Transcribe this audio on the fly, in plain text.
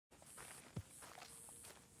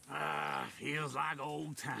Feels like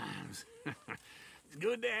old times. It's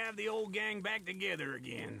good to have the old gang back together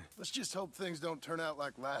again. Let's just hope things don't turn out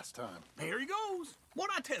like last time. Here he goes.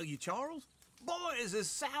 What'd I tell you, Charles? Boy is as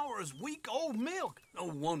sour as weak old milk. No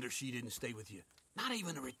wonder she didn't stay with you. Not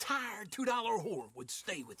even a retired $2 whore would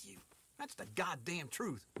stay with you. That's the goddamn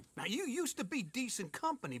truth. Now, you used to be decent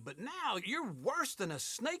company, but now you're worse than a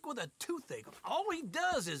snake with a toothache. All he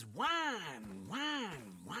does is whine.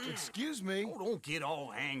 Excuse me? Oh, don't get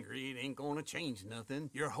all angry. It ain't gonna change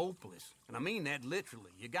nothing. You're hopeless. And I mean that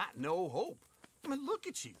literally. You got no hope. I mean, look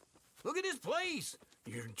at you. Look at this place.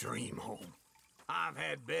 Your dream home. I've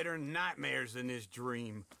had better nightmares than this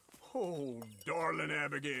dream. Oh, darling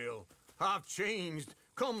Abigail, I've changed.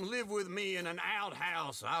 Come live with me in an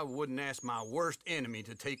outhouse I wouldn't ask my worst enemy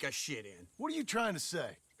to take a shit in. What are you trying to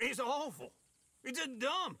say? It's awful. It's a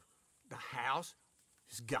dump. The house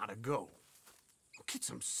has gotta go. Get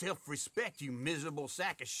some self-respect, you miserable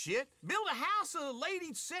sack of shit. Build a house a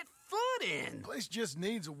lady'd set foot in. Place just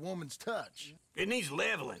needs a woman's touch. It needs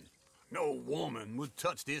leveling. No woman would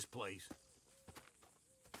touch this place.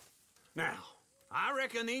 Now, I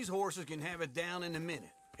reckon these horses can have it down in a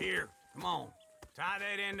minute. Here, come on. Tie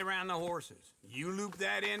that end around the horses. You loop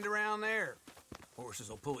that end around there. Horses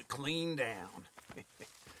will pull it clean down.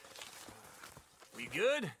 We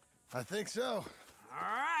good? I think so. All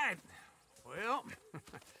right. Well,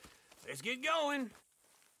 let's get going.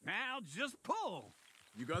 Now just pull.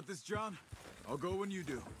 You got this, John? I'll go when you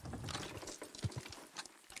do.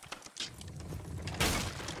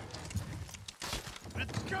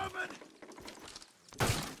 It's coming!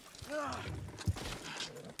 Got it!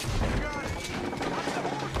 Watch the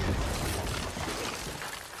horses!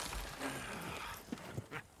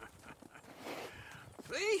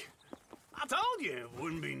 See? I told you it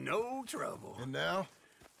wouldn't be no trouble. And now?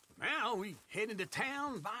 Now we head into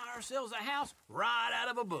town, buy ourselves a house right out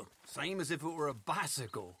of a book. Same as if it were a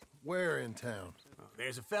bicycle. Where in town?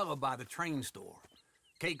 There's a fella by the train store.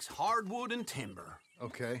 Cakes hardwood and timber.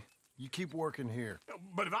 Okay. You keep working here.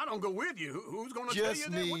 But if I don't go with you, who's gonna tell you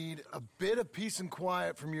Just that? need a bit of peace and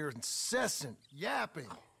quiet from your incessant yapping.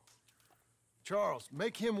 Charles,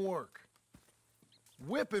 make him work.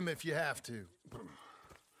 Whip him if you have to.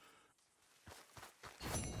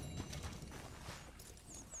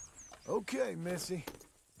 Okay, Missy.